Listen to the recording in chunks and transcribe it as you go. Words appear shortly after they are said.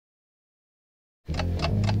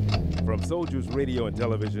From Soldiers Radio and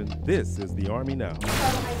Television, this is the Army Now.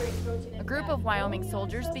 A group of Wyoming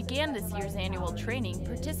soldiers began this year's annual training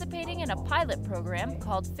participating in a pilot program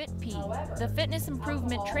called FIT-P. The Fitness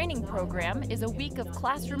Improvement Training Program is a week of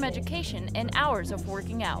classroom education and hours of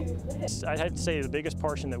working out. I'd have to say the biggest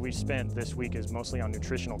portion that we've spent this week is mostly on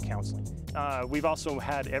nutritional counseling. We've also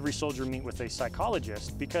had every soldier meet with a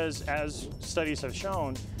psychologist because, as studies have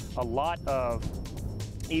shown, a lot of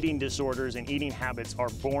eating disorders and eating habits are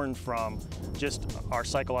born from just our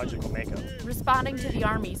psychological makeup. Responding to the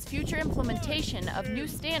Army's future implementation of new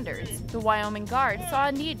standards, the Wyoming Guard saw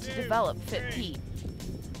a need to develop FIT-P.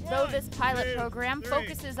 Though this pilot program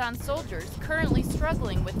focuses on soldiers currently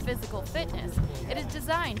struggling with physical fitness, it is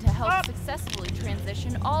designed to help successfully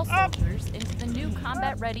transition all soldiers into the new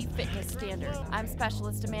combat-ready fitness standard. I'm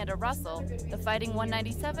Specialist Amanda Russell, the Fighting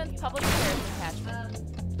 197th Public Affairs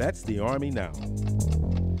Detachment. That's the Army Now.